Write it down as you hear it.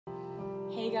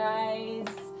Hey guys.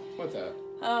 What's up?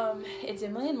 It's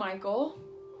Emily and Michael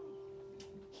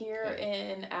here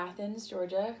in Athens,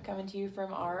 Georgia, coming to you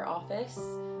from our office.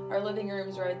 Our living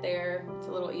room's right there. It's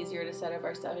a little easier to set up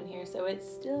our stuff in here, so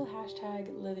it's still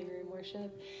 #living room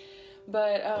worship.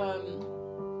 But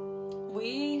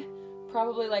we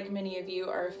probably, like many of you,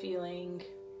 are feeling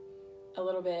a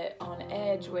little bit on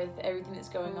edge with everything that's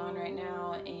going on right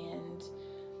now, and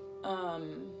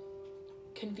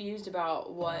confused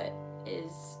about what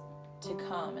is to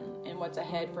come and what's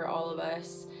ahead for all of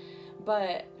us.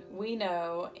 But we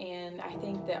know, and I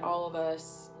think that all of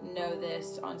us know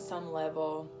this on some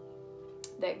level,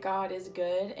 that God is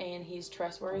good and He's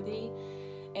trustworthy,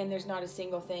 and there's not a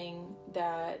single thing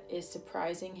that is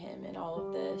surprising Him in all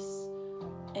of this.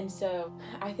 And so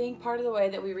I think part of the way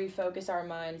that we refocus our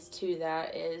minds to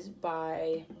that is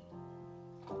by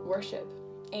worship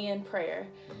and prayer.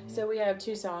 So we have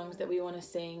 2 songs that we want to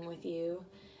sing with you,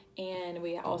 and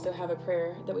we also have a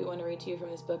prayer that we want to read to you from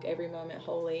this book, Every Moment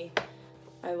Holy.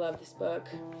 I love this book.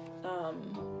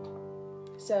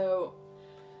 So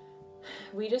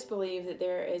we just believe that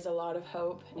there is a lot of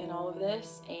hope in all of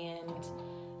this, and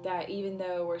that even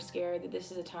though we're scared, that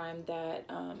this is a time that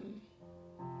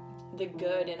the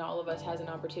good in all of us has an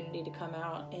opportunity to come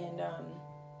out, and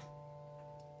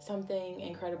something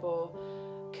incredible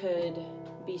could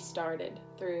be started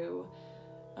through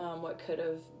what could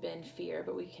have been fear,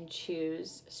 but we can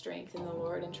choose strength in the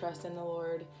Lord and trust in the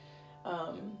Lord.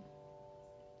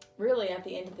 Really, at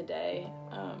the end of the day,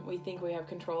 we think we have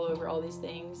control over all these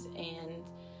things, and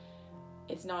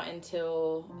it's not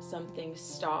until something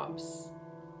stops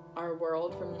our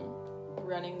world from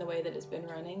running the way that it's been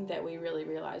running that we really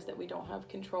realize that we don't have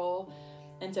control.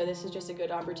 And so this is just a good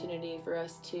opportunity for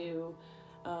us to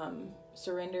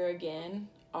surrender again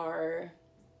our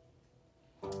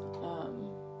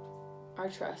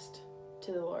trust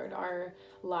to the Lord, our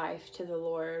life to the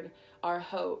Lord, our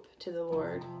hope to the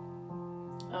Lord.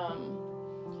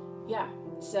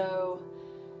 So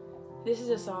this is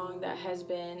a song that has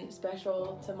been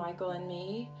special to Michael and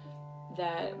me,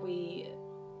 that we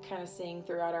kind of sing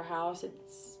throughout our house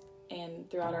and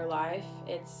throughout our life.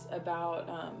 It's about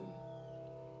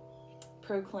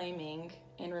proclaiming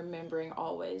and remembering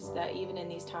always that even in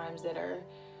these times that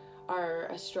are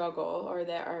a struggle or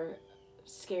that are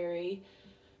scary,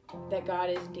 that God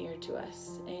is near to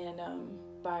us and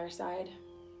by our side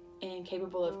and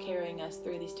capable of carrying us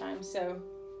through these times. So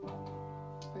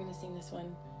we're going to sing this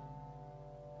one.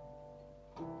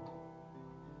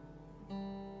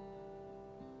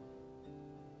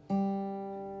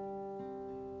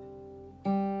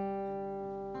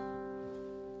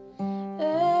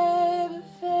 Ever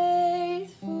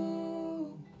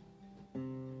faithful,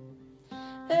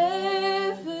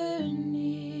 ever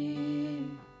near,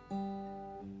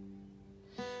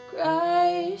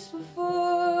 Christ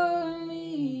before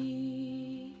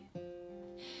me,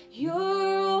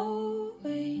 you're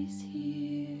always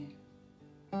here,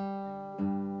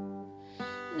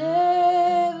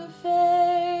 never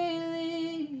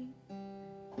failing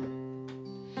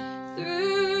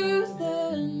through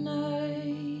the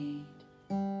night,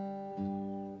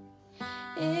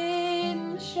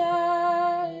 in the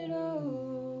shadows,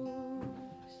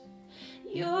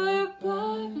 you're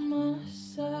by my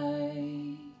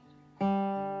side.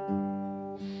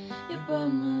 You're by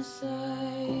my side.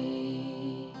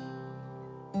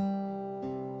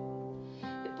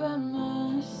 You're by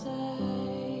my side.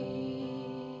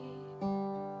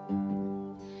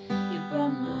 You're by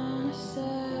my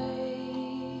side.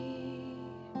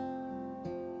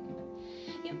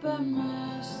 You're by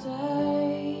my side.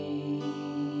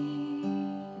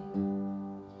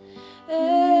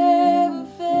 Ever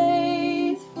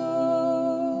faithful,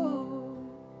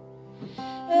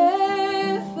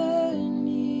 ever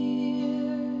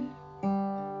near,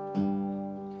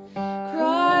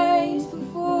 Christ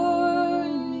before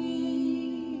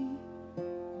me,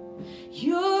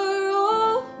 you're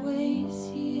always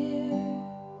here,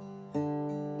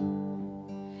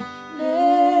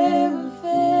 never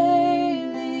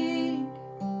failing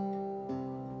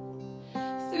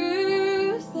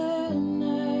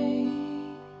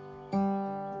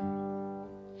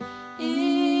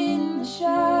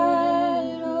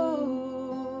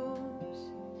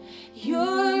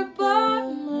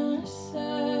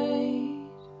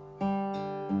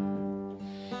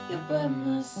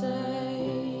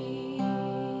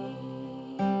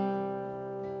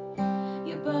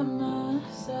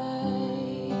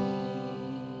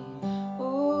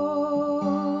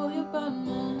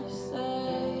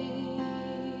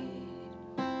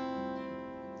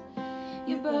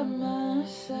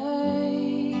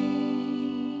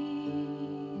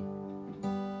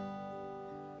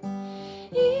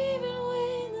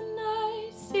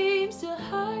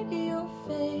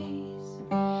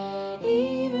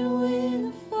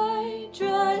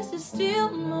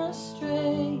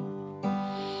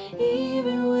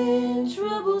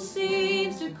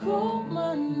call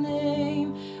my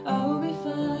name, I will be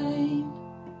fine.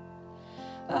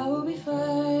 I will be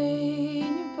fine.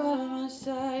 You're by my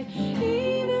side.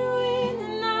 Even when the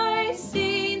night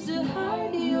seems to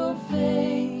hide your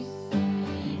face,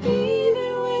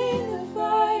 even when the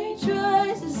fire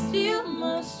tries to steal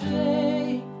my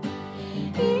strength,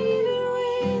 even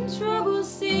when trouble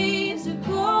seems to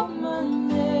call my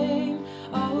name,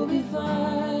 I will be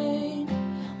fine.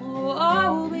 Oh, I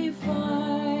will be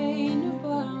fine. You're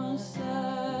by my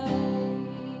side.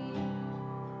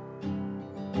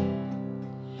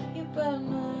 You're by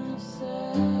my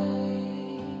side.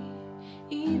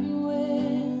 Even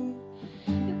when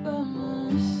you're by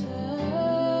my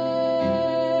side.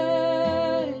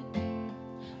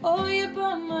 Oh, you're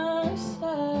by my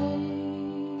side.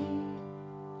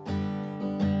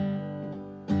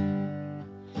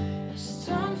 It's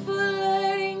time for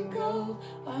letting go.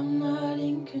 I'm not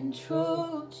in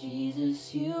control.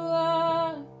 Jesus, you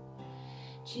are.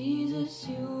 Jesus,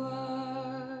 you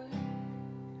are.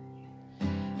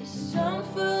 It's time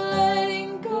for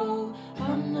letting go.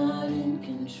 I'm not in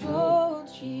control.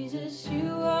 Jesus,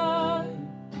 you are.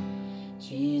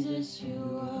 Jesus,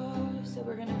 you are. So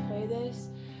we're gonna pray this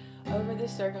over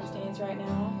this circumstance right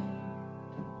now.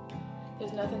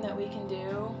 There's nothing that we can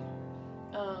do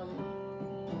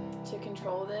to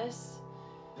control this,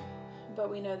 but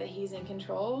we know that He's in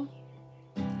control.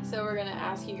 So we're gonna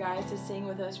ask you guys to sing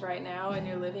with us right now in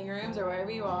your living rooms or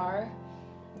wherever you are.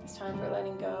 It's time for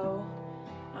letting go.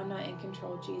 I'm not in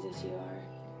control, Jesus, you are.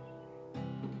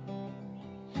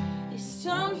 It's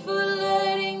time for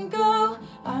letting go.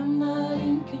 I'm not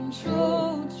in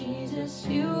control, Jesus,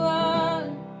 you are.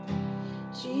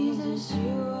 Jesus,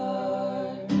 you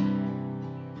are.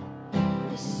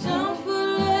 It's time for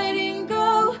letting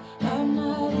go. I'm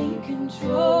not in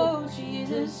control,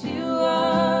 Jesus, you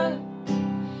are.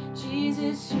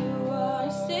 Jesus, you are.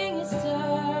 Sing it's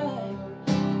time.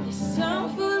 It's time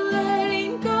for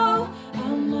letting go.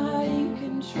 I'm not in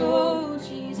control,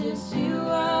 Jesus, you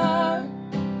are.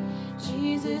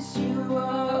 Jesus, you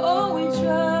are. Oh, we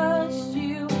trust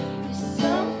you. It's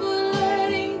time for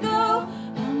letting go.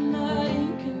 I'm not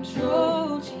in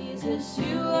control, Jesus,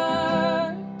 you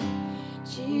are.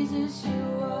 Jesus, you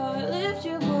are. Lift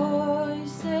your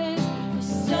voices.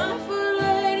 It's time for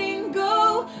letting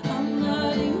go. I'm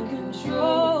not in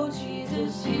control,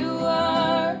 Jesus, you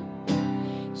are.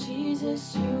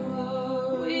 Jesus, you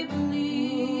are. We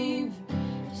believe.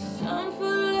 It's time for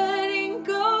letting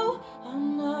go.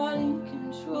 I'm not in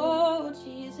control,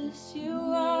 Jesus, you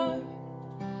are.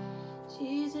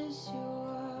 Jesus, you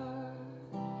are.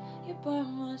 You're by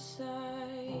my side.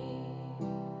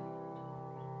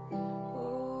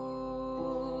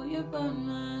 Oh, you're by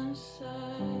my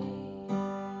side.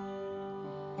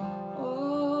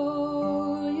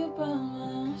 Oh, you're by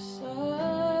my side.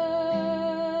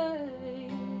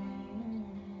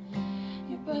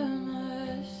 You're by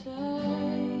my side.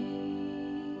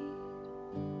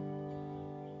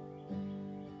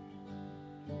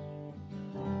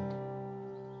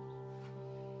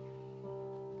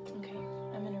 Okay,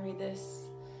 I'm going to read this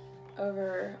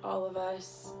over all of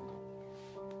us.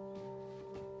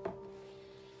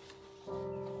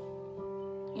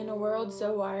 In a world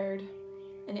so wired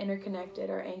and interconnected,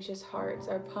 our anxious hearts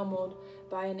are pummeled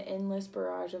by an endless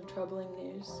barrage of troubling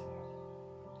news.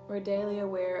 We're daily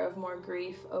aware of more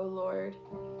grief, O Lord,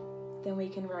 than we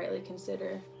can rightly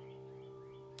consider,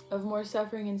 of more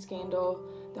suffering and scandal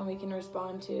than we can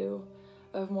respond to,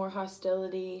 of more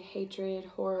hostility, hatred,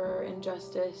 horror,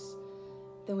 injustice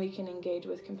than we can engage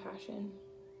with compassion.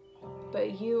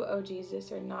 But you, O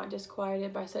Jesus, are not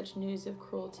disquieted by such news of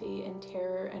cruelty and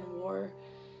terror and war.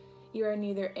 You are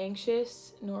neither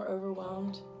anxious nor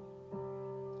overwhelmed.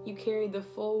 You carried the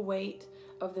full weight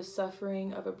of the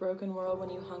suffering of a broken world when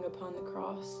you hung upon the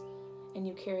cross, and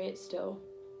you carry it still.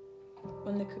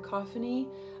 When the cacophony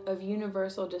of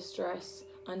universal distress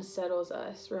unsettles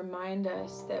us, remind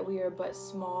us that we are but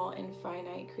small and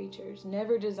finite creatures,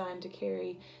 never designed to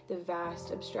carry the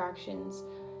vast abstractions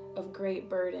of great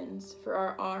burdens, for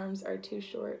our arms are too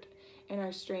short and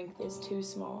our strength is too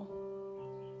small.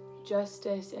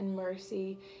 Justice and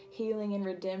mercy, healing and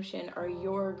redemption are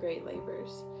your great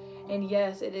labors. And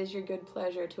yes, it is your good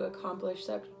pleasure to accomplish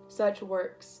such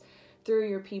works through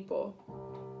your people.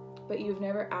 But you've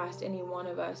never asked any one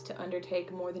of us to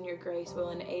undertake more than your grace will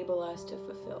enable us to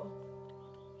fulfill.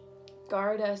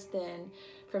 Guard us then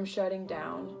from shutting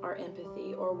down our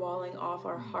empathy or walling off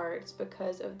our hearts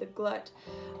because of the glut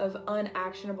of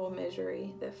unactionable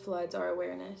misery that floods our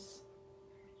awareness.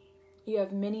 You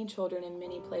have many children in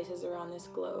many places around this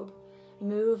globe,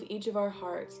 Move each of our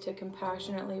hearts to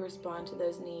compassionately respond to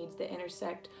those needs that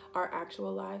intersect our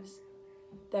actual lives,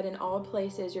 that in all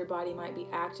places your body might be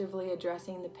actively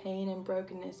addressing the pain and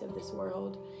brokenness of this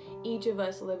world, each of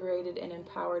us liberated and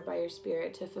empowered by your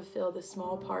Spirit to fulfill the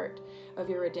small part of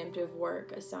your redemptive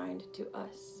work assigned to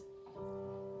us.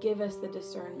 Give us the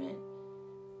discernment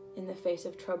in the face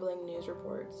of troubling news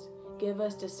reports. Give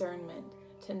us discernment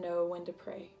to know when to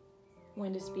pray,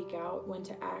 when to speak out, when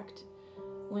to act,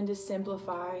 when to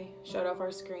simplify, shut off our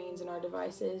screens and our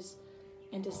devices,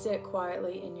 and to sit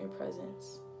quietly in your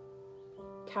presence,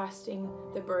 casting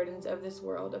the burdens of this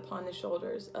world upon the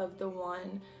shoulders of the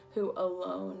one who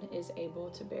alone is able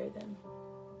to bear them.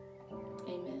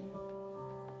 Amen.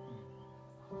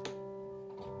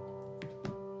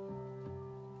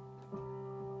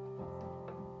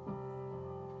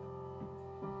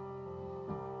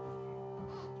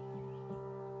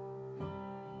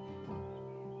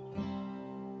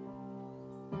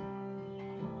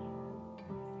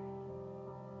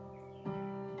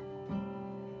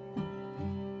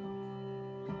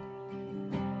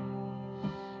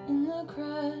 In the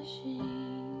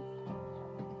crushing,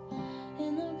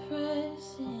 in the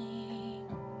pressing,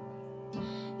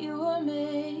 you are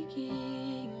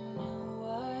making new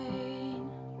wine.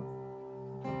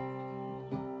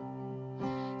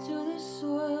 To the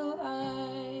soil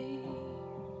I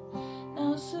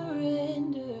now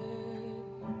surrender.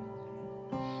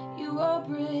 You are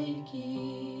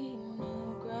breaking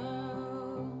new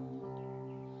ground.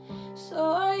 So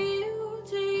I yield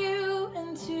to you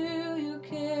and to your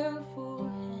careful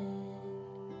hand.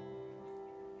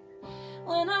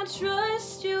 When I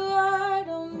trust you, I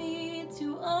don't need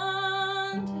to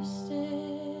understand.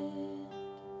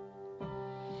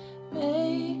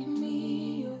 Make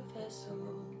me your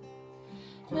vessel.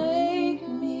 Make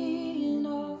me an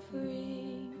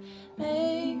offering.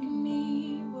 Make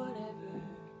me whatever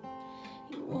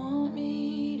you want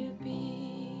me to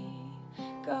be.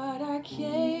 God, I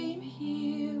came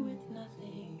here with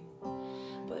nothing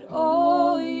but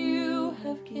all you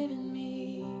have given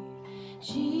me.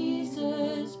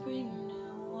 Jesus, bring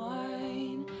new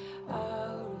wine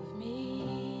out of me.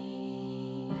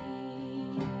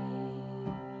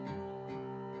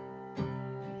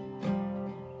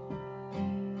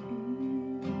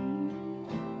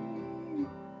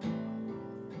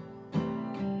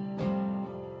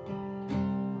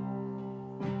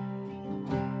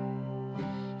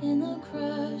 In the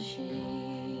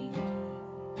crushing,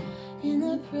 in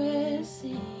the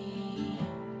pressing,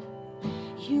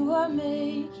 you are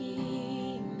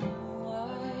making new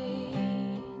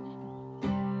wine.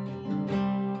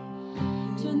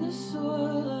 Turn the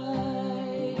soil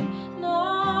I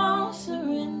now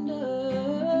surrender.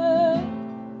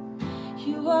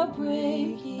 You are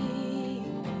breaking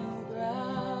new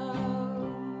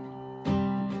ground.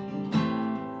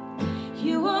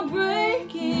 You are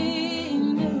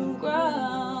breaking new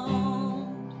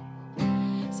ground.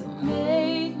 So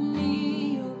make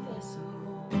me your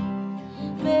vessel.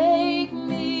 Make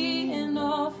me an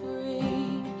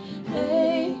offering.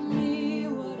 Make me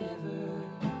whatever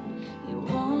you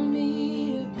want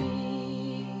me to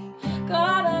be.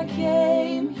 God, I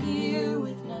came here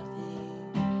with nothing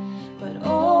but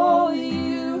all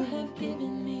you have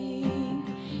given me.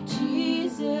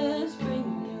 Jesus,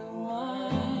 bring new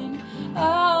wine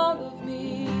out of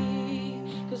me.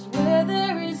 'Cause where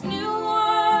there is new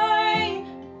wine,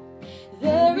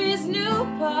 there is new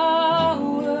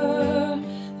power,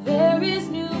 there is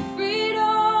new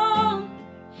freedom,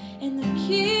 and the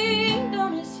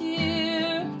kingdom is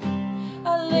here.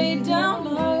 I lay down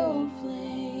my old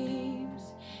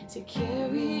flames to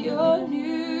carry your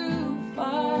new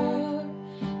fire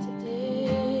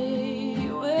today.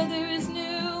 Where there is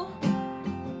new,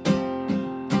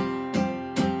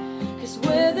 'cause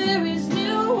where there is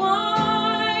new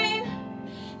wine,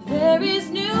 there is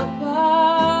new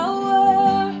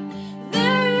power,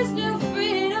 there is new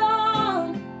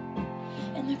freedom,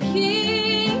 and the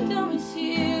kingdom is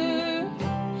here.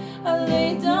 I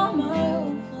lay down my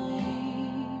old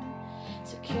flame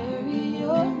to carry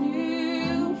your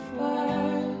new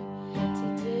fire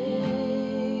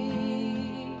today.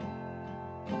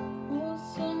 Oh,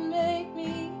 so make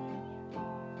me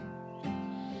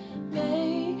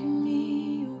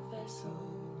your vessel.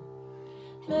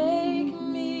 Make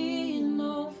me an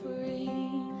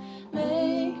offering.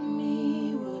 Make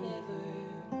me whatever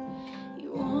you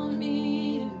want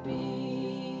me to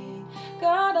be.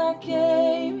 God, I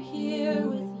came here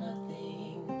with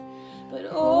nothing but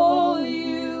all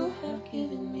you have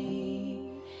given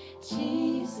me.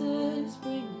 Jesus,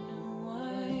 bring new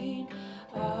wine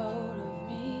out of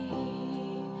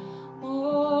me.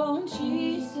 Oh,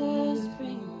 Jesus,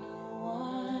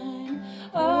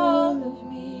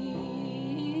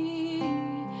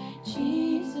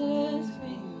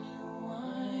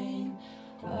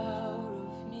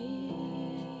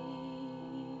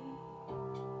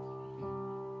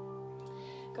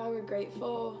 we're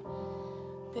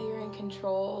grateful that you're in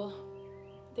control,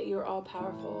 that you're all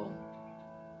powerful,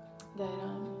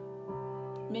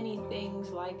 that many things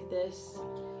like this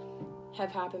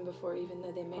have happened before, even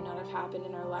though they may not have happened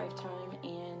in our lifetime,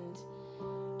 and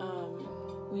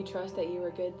we trust that you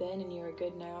were good then and you are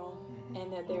good now,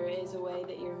 and that there is a way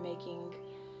that you're making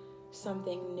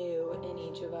something new in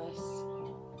each of us.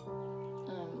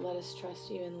 Let us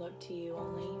trust you and look to you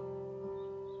only.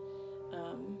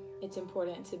 It's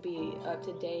important to be up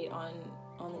to date on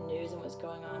the news and what's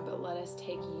going on, but let us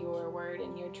take your word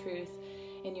and your truth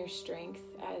and your strength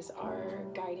as our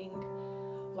guiding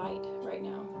light right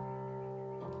now.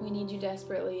 We need you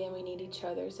desperately, and we need each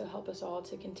other, so help us all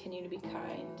to continue to be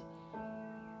kind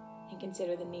and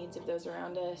consider the needs of those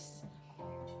around us.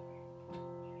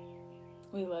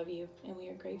 We love you, and we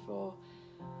are grateful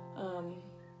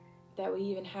that we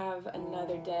even have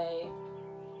another day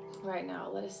right now.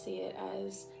 Let us see it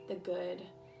as the good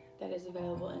that is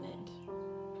available in it.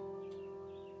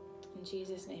 In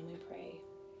Jesus' name we pray.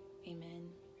 Amen.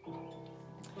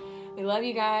 We love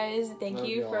you guys. Thank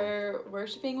you for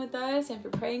worshiping with us and for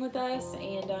praying with us.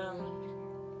 And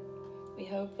we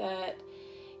hope that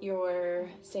you're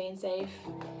staying safe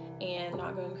and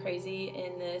not going crazy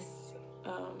in this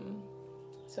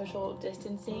social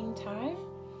distancing time.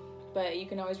 But you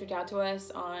can always reach out to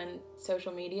us on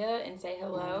social media and say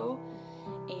hello.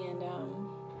 And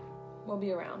we'll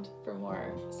be around for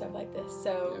more stuff like this.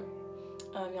 So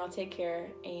y'all take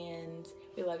care, and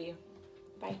we love you.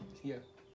 Bye. Yeah.